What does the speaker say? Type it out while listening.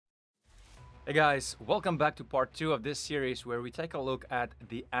Hey guys, welcome back to part 2 of this series where we take a look at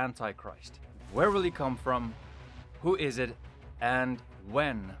the Antichrist. Where will he come from? Who is it? And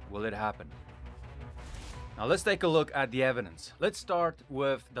when will it happen? Now let's take a look at the evidence. Let's start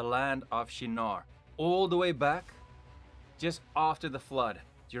with the land of Shinar. All the way back, just after the flood.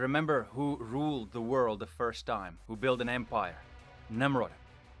 Do you remember who ruled the world the first time? Who built an empire? Nimrod.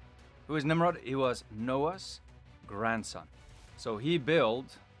 Who is Nimrod? He was Noah's grandson. So he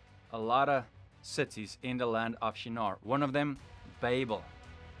built a lot of cities in the land of Shinar. One of them, Babel.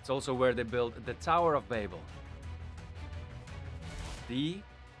 It's also where they built the Tower of Babel. The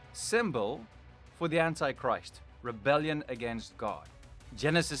symbol for the Antichrist, rebellion against God.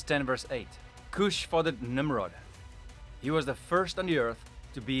 Genesis 10 verse 8. Cush fathered Nimrod. He was the first on the earth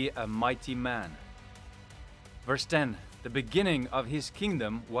to be a mighty man. Verse 10. The beginning of his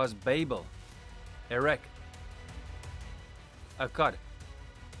kingdom was Babel, Erech, Akkad,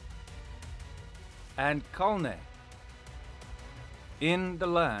 and Calneh in the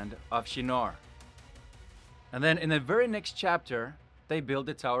land of Shinar. And then in the very next chapter, they built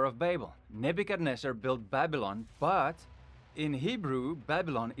the Tower of Babel. Nebuchadnezzar built Babylon, but in Hebrew,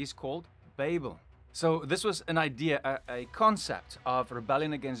 Babylon is called Babel. So this was an idea, a concept of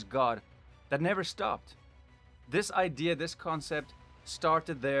rebellion against God that never stopped. This idea, this concept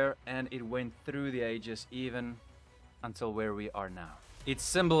started there and it went through the ages even until where we are now. It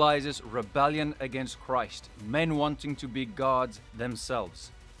symbolizes rebellion against Christ, men wanting to be gods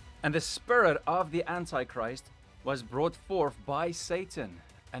themselves. And the spirit of the Antichrist was brought forth by Satan,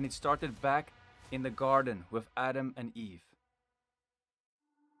 and it started back in the garden with Adam and Eve.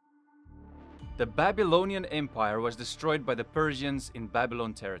 The Babylonian Empire was destroyed by the Persians in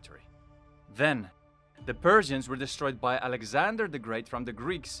Babylon territory. Then, the Persians were destroyed by Alexander the Great from the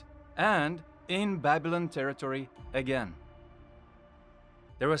Greeks, and in Babylon territory again.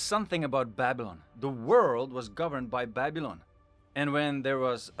 There was something about Babylon. The world was governed by Babylon. And when there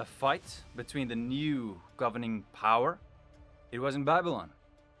was a fight between the new governing power, it was in Babylon.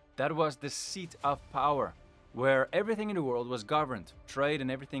 That was the seat of power, where everything in the world was governed, trade and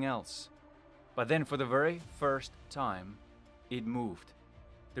everything else. But then for the very first time, it moved.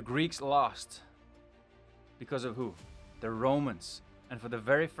 The Greeks lost. Because of who? The Romans. And for the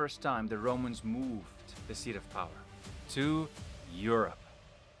very first time, the Romans moved the seat of power to Europe.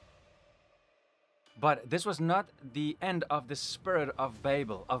 But this was not the end of the spirit of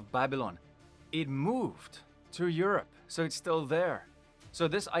Babylon. It moved to Europe, so it's still there. So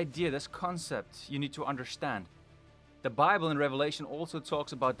this idea, this concept, you need to understand. The Bible in Revelation also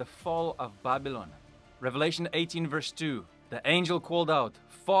talks about the fall of Babylon. Revelation 18 verse 2, the angel called out,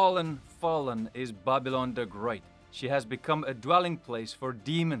 "Fallen, fallen is Babylon the Great. She has become a dwelling place for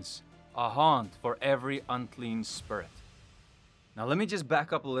demons, a haunt for every unclean spirit." Now let me just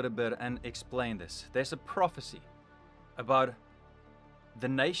back up a little bit and explain this. There's a prophecy about the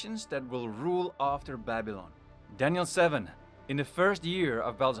nations that will rule after Babylon. Daniel 7. In the first year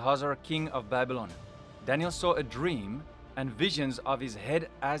of Belshazzar, king of Babylon, Daniel saw a dream and visions of his head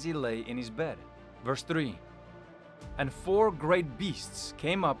as he lay in his bed. Verse 3. And 4 great beasts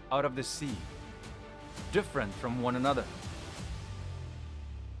came up out of the sea, different from one another.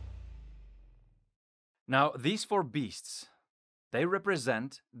 Now these 4 beasts, they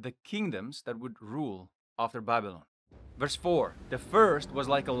represent the kingdoms that would rule after Babylon. Verse 4. The first was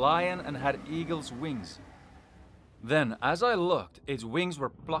like a lion and had eagle's wings. Then, as I looked, its wings were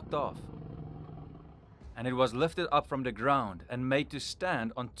plucked off, and it was lifted up from the ground and made to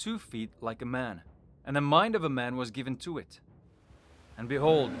stand on 2 feet like a man. And the mind of a man was given to it. And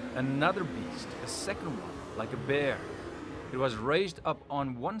behold, another beast, a second one, like a bear. It was raised up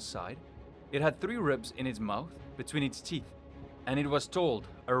on one side. It had 3 ribs in its mouth, between its teeth. And it was told,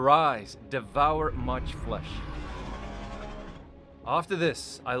 "Arise, devour much flesh." After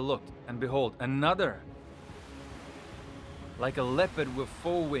this I looked, and behold, another, like a leopard with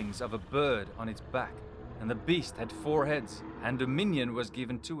 4 wings of a bird on its back. And the beast had 4 heads, and dominion was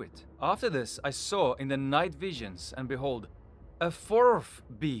given to it. After this I saw in the night visions, and behold, a 4th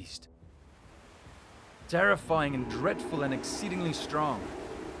beast, terrifying and dreadful and exceedingly strong.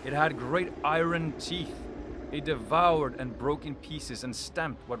 It had great iron teeth. It devoured and broke in pieces and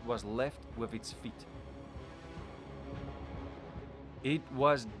stamped what was left with its feet. It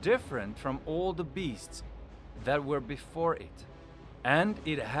was different from all the beasts that were before it, and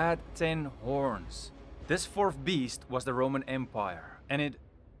it had 10 horns. This 4th beast was the Roman Empire, and it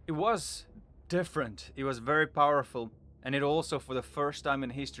was different. It was very powerful, and it also for the first time in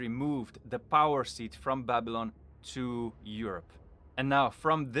history moved the power seat from Babylon to Europe. And now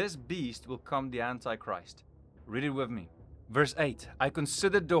from this beast will come the Antichrist. Read it with me. Verse 8, I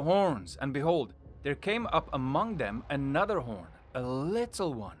considered the horns, and behold, there came up among them another horn, a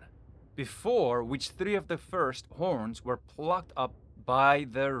little one, before which 3 of the first horns were plucked up by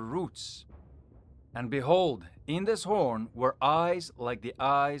their roots. And behold, in this horn were eyes like the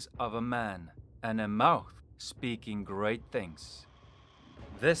eyes of a man, and a mouth speaking great things.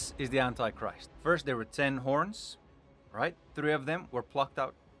 This is the Antichrist. First there were 10 horns, right? 3 of them were plucked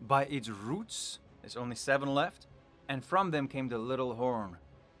out by its roots. There's only 7 left. And from them came the little horn,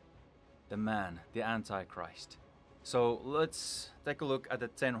 the man, the Antichrist. So let's take a look at the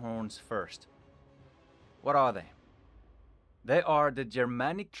 10 horns first. What are they? They are the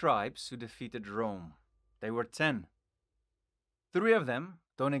Germanic tribes who defeated Rome. They were 10. 3 of them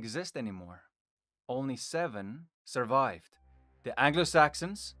don't exist anymore. Only 7 survived. The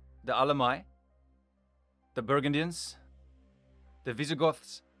Anglo-Saxons, the Alamae, the Burgundians, the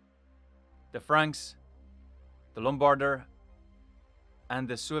Visigoths, the Franks, the Lombarder, and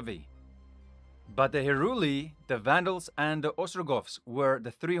the Suevi. But the Heruli, the Vandals, and the Ostrogoths were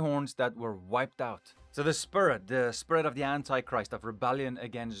the 3 horns that were wiped out. So the spirit of the Antichrist, of rebellion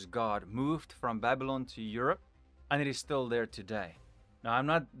against God, moved from Babylon to Europe, and it is still there today. Now, I'm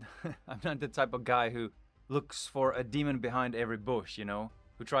not the type of guy who looks for a demon behind every bush,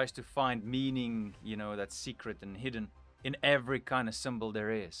 who tries to find meaning, that's secret and hidden in every kind of symbol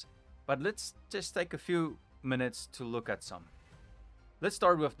there is. But let's just take a few minutes to look at some. Let's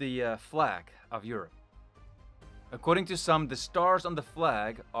start with the flag of Europe. According to some, the stars on the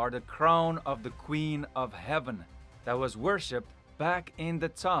flag are the crown of the Queen of Heaven that was worshipped back in the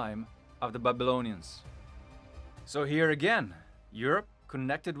time of the Babylonians. So here again, Europe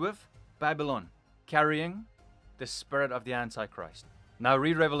connected with Babylon, carrying the spirit of the Antichrist. Now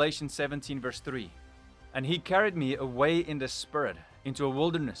read Revelation 17 verse 3. And he carried me away in the spirit into a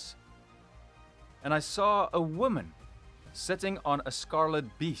wilderness. And I saw a woman sitting on a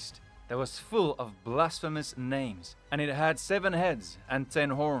scarlet beast that was full of blasphemous names, and it had 7 heads and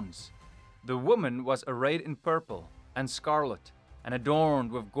 10 horns. The woman was arrayed in purple and scarlet, and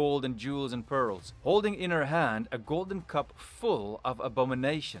adorned with gold and jewels and pearls, holding in her hand a golden cup full of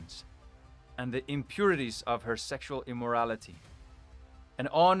abominations and the impurities of her sexual immorality. And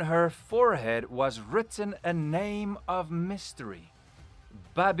on her forehead was written a name of mystery,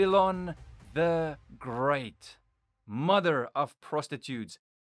 Babylon the Great, mother of prostitutes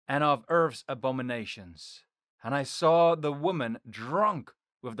and of earth's abominations. And I saw the woman drunk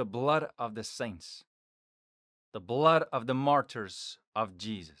with the blood of the saints, the blood of the martyrs of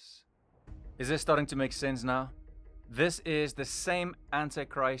Jesus. Is this starting to make sense now? This is the same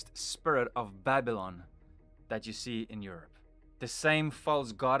Antichrist spirit of Babylon that you see in Europe. The same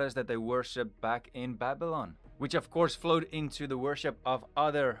false goddess that they worshipped back in Babylon, which of course flowed into the worship of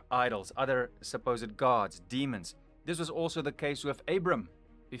other idols, other supposed gods, demons. This was also the case with Abram.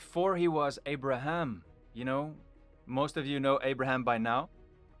 Before he was Abraham, most of you know Abraham by now.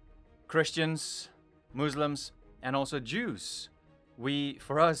 Christians, Muslims, and also Jews.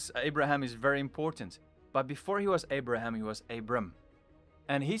 For us, Abraham is very important. But before he was Abraham, he was Abram.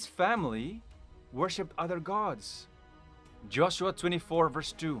 And his family worshipped other gods. Joshua 24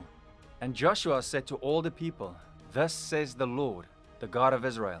 verse 2. And Joshua said to all the people, Thus says the Lord, the God of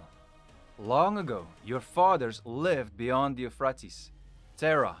Israel, long ago your fathers lived beyond the Euphrates,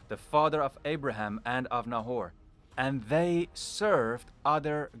 Terah, the father of Abraham and of Nahor, and they served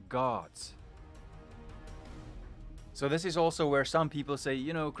other gods. So this is also where some people say,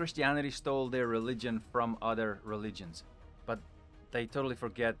 Christianity stole their religion from other religions. But they totally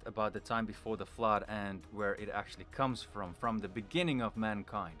forget about the time before the flood and where it actually comes from the beginning of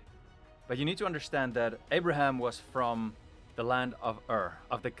mankind. But you need to understand that Abraham was from the land of Ur,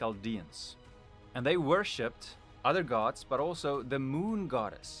 of the Chaldeans. And they worshipped other gods, but also the moon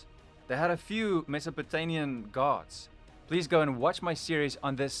goddess. They had a few Mesopotamian gods. Please go and watch my series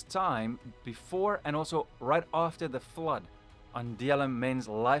on this time before and also right after the flood on DLM men's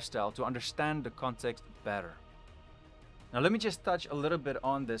lifestyle to understand the context better. Now let me just touch a little bit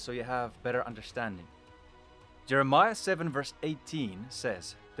on this so you have better understanding. Jeremiah 7 verse 18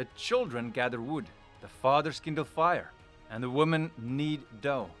 says, The children gather wood, the fathers kindle fire, and the women knead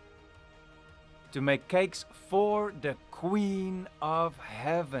dough, to make cakes for the Queen of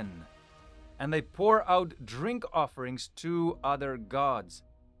Heaven. And they pour out drink offerings to other gods,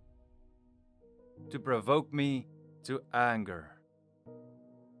 to provoke me to anger.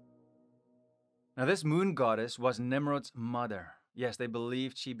 Now this moon goddess was Nimrod's mother. Yes, they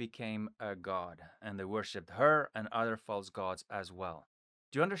believed she became a god, and they worshipped her and other false gods as well.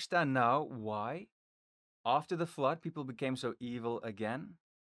 Do you understand now why, after the flood, people became so evil again?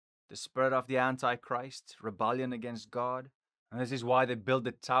 The spirit of the Antichrist, rebellion against God, And this is why they built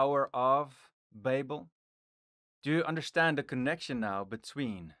the Tower of Babel. Do you understand the connection now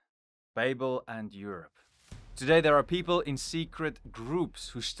between Babel and Europe? Today there are people in secret groups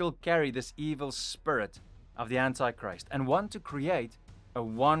who still carry this evil spirit of the Antichrist and want to create a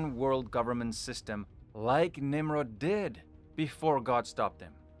one-world government system like Nimrod did before God stopped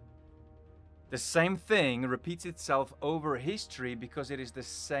him. The same thing repeats itself over history because it is the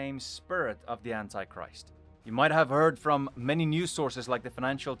same spirit of the Antichrist. You might have heard from many news sources like the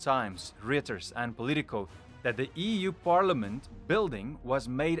Financial Times, Reuters and Politico that the EU Parliament building was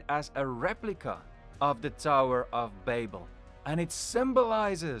made as a replica of the Tower of Babel, and it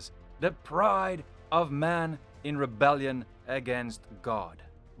symbolizes the pride of man in rebellion against God.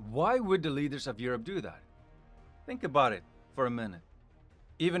 Why would the leaders of Europe do that? Think about it for a minute.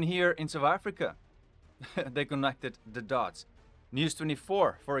 Even here in South Africa, they connected the dots. News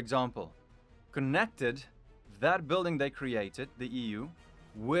 24, for example, connected that building they created, the EU,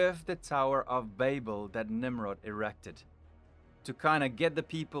 with the Tower of Babel that Nimrod erected to kind of get the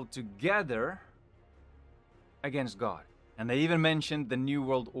people together against God. And they even mentioned the New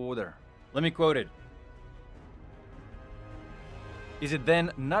World Order. Let me quote it. Is it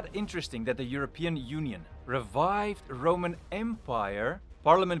then not interesting that the European Union revived Roman Empire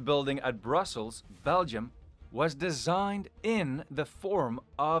Parliament building at Brussels, Belgium, was designed in the form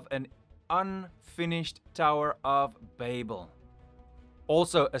of an unfinished Tower of Babel.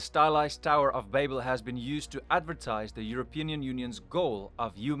 Also, a stylized Tower of Babel has been used to advertise the European Union's goal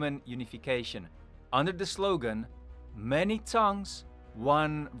of human unification under the slogan, "Many tongues,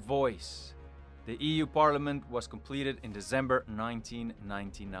 one voice." The EU Parliament was completed in December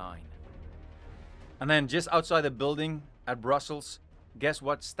 1999. And then just outside the building at Brussels, guess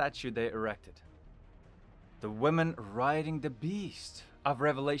what statue they erected? The woman riding the beast of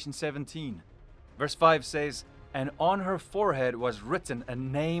Revelation 17. Verse 5 says, "And on her forehead was written a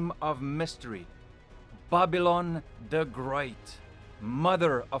name of mystery, Babylon the Great,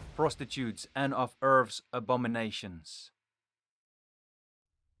 mother of prostitutes and of earth's abominations."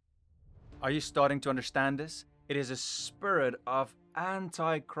 Are you starting to understand this? It is a spirit of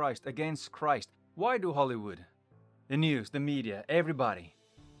antichrist against Christ. Why do Hollywood, the news, the media, everybody,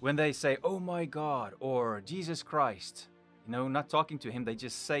 when they say, "Oh my God," or "Jesus Christ," not talking to him, they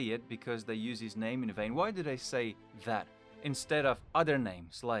just say it because they use his name in vain. Why do they say that instead of other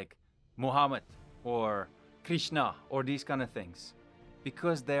names like Muhammad or Krishna or these kind of things?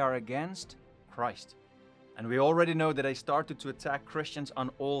 Because they are against Christ. And we already know that they started to attack Christians on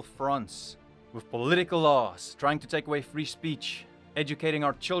all fronts, with political laws, trying to take away free speech, educating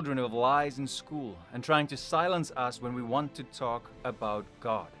our children with lies in school, and trying to silence us when we want to talk about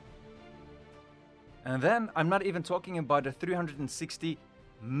God. And then I'm not even talking about the 360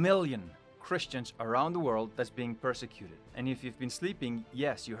 million Christians around the world that's being persecuted. And if you've been sleeping,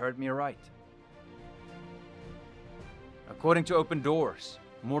 yes, you heard me right. According to Open Doors,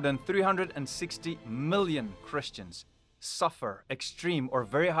 more than 360 million Christians suffer extreme or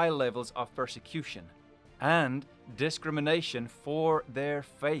very high levels of persecution and discrimination for their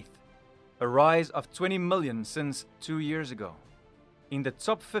faith, a rise of 20 million since 2 years ago. In the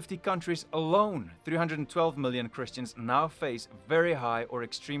top 50 countries alone, 312 million Christians now face very high or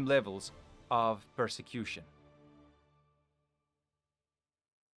extreme levels of persecution.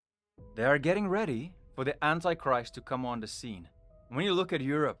 They are getting ready for the Antichrist to come on the scene. When you look at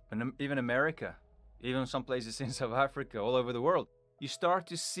Europe and even America, even some places in South Africa, all over the world, you start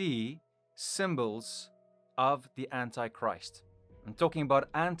to see symbols of the Antichrist. I'm talking about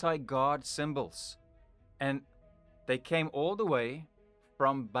anti-God symbols. And they came all the way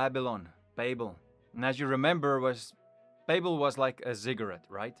from Babylon, Babel. And as you remember, Babel was like a ziggurat,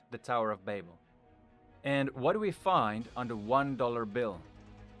 right? The Tower of Babel. And what do we find on the $1 bill?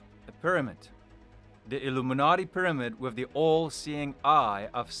 A pyramid. The Illuminati pyramid with the all-seeing eye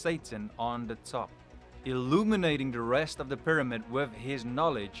of Satan on the top, illuminating the rest of the pyramid with his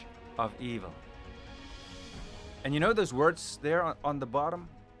knowledge of evil. And you know those words there on the bottom?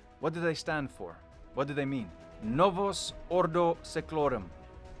 What do they stand for? What do they mean? Novos Ordo Seclorum,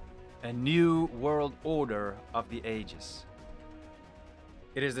 a new world order of the ages.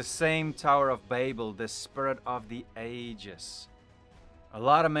 It is the same Tower of Babel, the spirit of the ages. A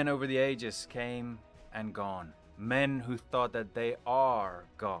lot of men over the ages came and gone. Men who thought that they are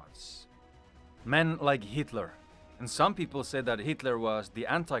gods. Men like Hitler. And some people said that Hitler was the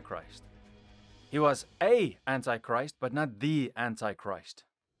Antichrist. He was a Antichrist, but not the Antichrist.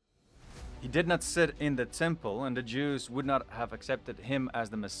 He did not sit in the temple, and the Jews would not have accepted him as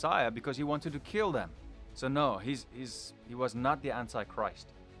the Messiah because he wanted to kill them. So no, he was not the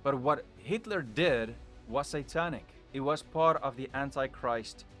Antichrist. But what Hitler did was satanic. it was part of the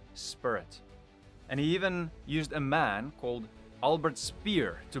Antichrist spirit. And he even used a man called Albert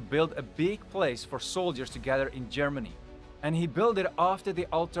Speer to build a big place for soldiers to gather in Germany. And he built it after the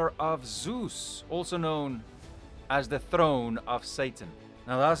altar of Zeus, also known as the throne of Satan.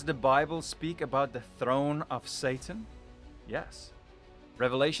 Now, does the Bible speak about the throne of Satan? Yes.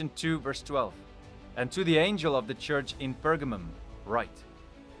 Revelation 2 verse 12. And to the angel of the church in Pergamum write,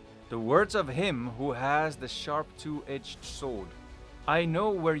 the words of him who has the sharp two-edged sword. I know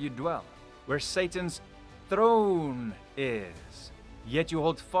where you dwell, where Satan's throne is. Yet you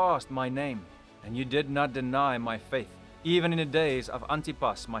hold fast my name, and you did not deny my faith, even in the days of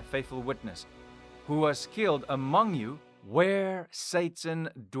Antipas, my faithful witness, who was killed among you where Satan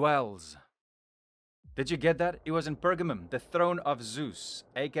dwells. Did you get that? It was in Pergamum, the throne of Zeus,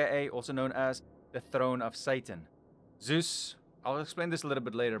 aka also known as the throne of Satan. Zeus, I'll explain this a little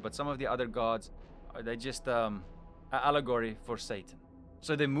bit later, but some of the other gods, they're just an allegory for Satan.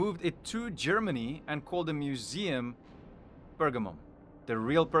 So they moved it to Germany and called the museum Pergamum. The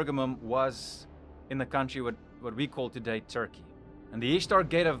real Pergamum was in the country what we call today Turkey. And the Ishtar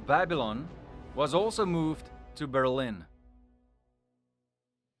Gate of Babylon was also moved to Berlin.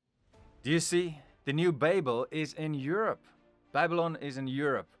 Do you see? The new Babel is in Europe. Babylon is in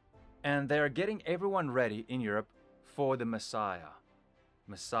Europe. And they are getting everyone ready in Europe for the Messiah,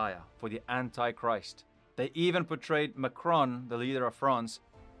 for the Antichrist. They even portrayed Macron, the leader of France,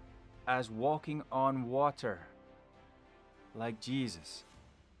 as walking on water, like Jesus.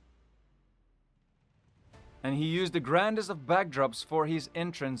 And he used the grandest of backdrops for his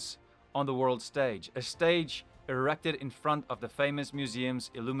entrance on the world stage, a stage erected in front of the famous museum's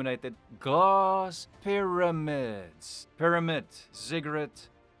illuminated glass pyramids. Pyramid, Ziggurat,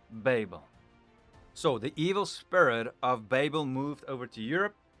 Babel. So the evil spirit of Babel moved over to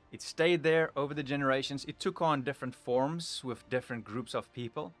Europe. It stayed there over the generations. It took on different forms with different groups of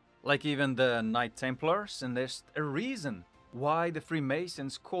people, like even the Knight Templars. And there's a reason why the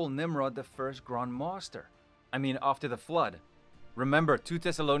Freemasons call Nimrod the first Grand Master. I mean, after the flood. Remember, 2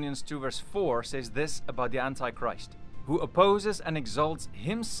 Thessalonians 2 verse 4 says this about the Antichrist, who opposes and exalts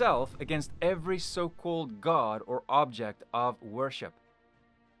himself against every so-called God or object of worship,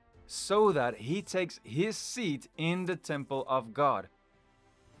 so that he takes his seat in the temple of God,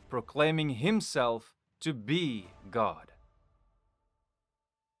 proclaiming himself to be God.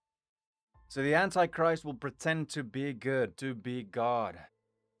 So the Antichrist will pretend to be good, to be God.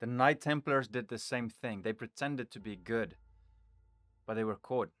 The Knight Templars did the same thing. They pretended to be good, but they were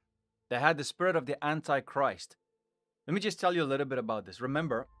caught. They had the spirit of the Antichrist. Let me just tell you a little bit about this.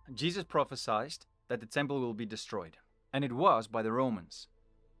 Remember, Jesus prophesied that the temple will be destroyed, and it was by the Romans.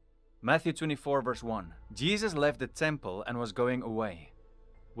 Matthew 24 verse 1. Jesus left the temple and was going away,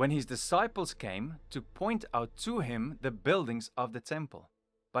 when his disciples came to point out to him the buildings of the temple.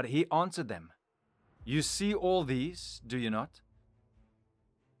 But he answered them, you see all these, do you not?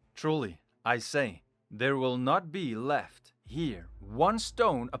 Truly, I say, there will not be left here one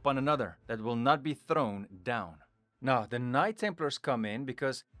stone upon another that will not be thrown down. Now, the Knight Templars come in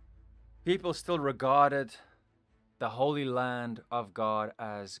because people still regarded the Holy Land of God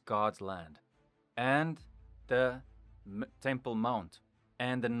as God's land, and the Temple Mount.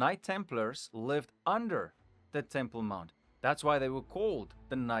 And the Knight Templars lived under the Temple Mount. That's why they were called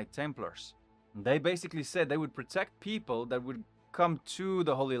the Knight Templars. They basically said they would protect people that would come to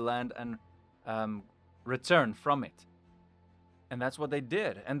the Holy Land and return from it. And that's what they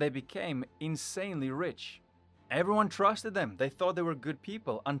did. And they became insanely rich. Everyone trusted them. They thought they were good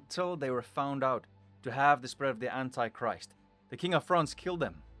people until they were found out to have the spirit of the Antichrist. The King of France killed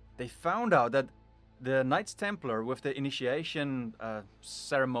them. They found out that the Knights Templar, with the initiation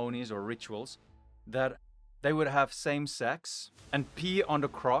ceremonies or rituals, that they would have same sex and pee on the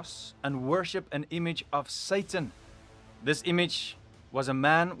cross and worship an image of Satan. This image was a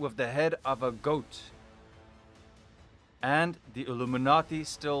man with the head of a goat. And the Illuminati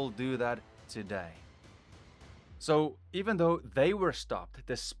still do that today. So even though they were stopped,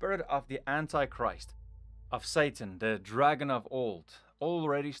 the spirit of the Antichrist, of Satan, the dragon of old,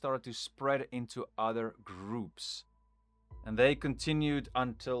 already started to spread into other groups. And they continued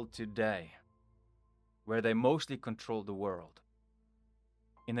until today, where they mostly control the world.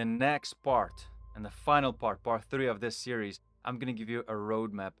 In the next part, and the final part, part 3 of this series, I'm going to give you a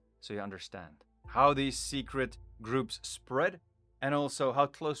roadmap so you understand how these secret groups spread and also how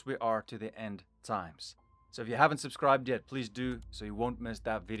close we are to the end times. So if you haven't subscribed yet, please do so you won't miss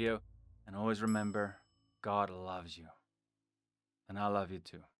that video. And always remember, God loves you. And I love you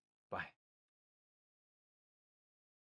too. Bye.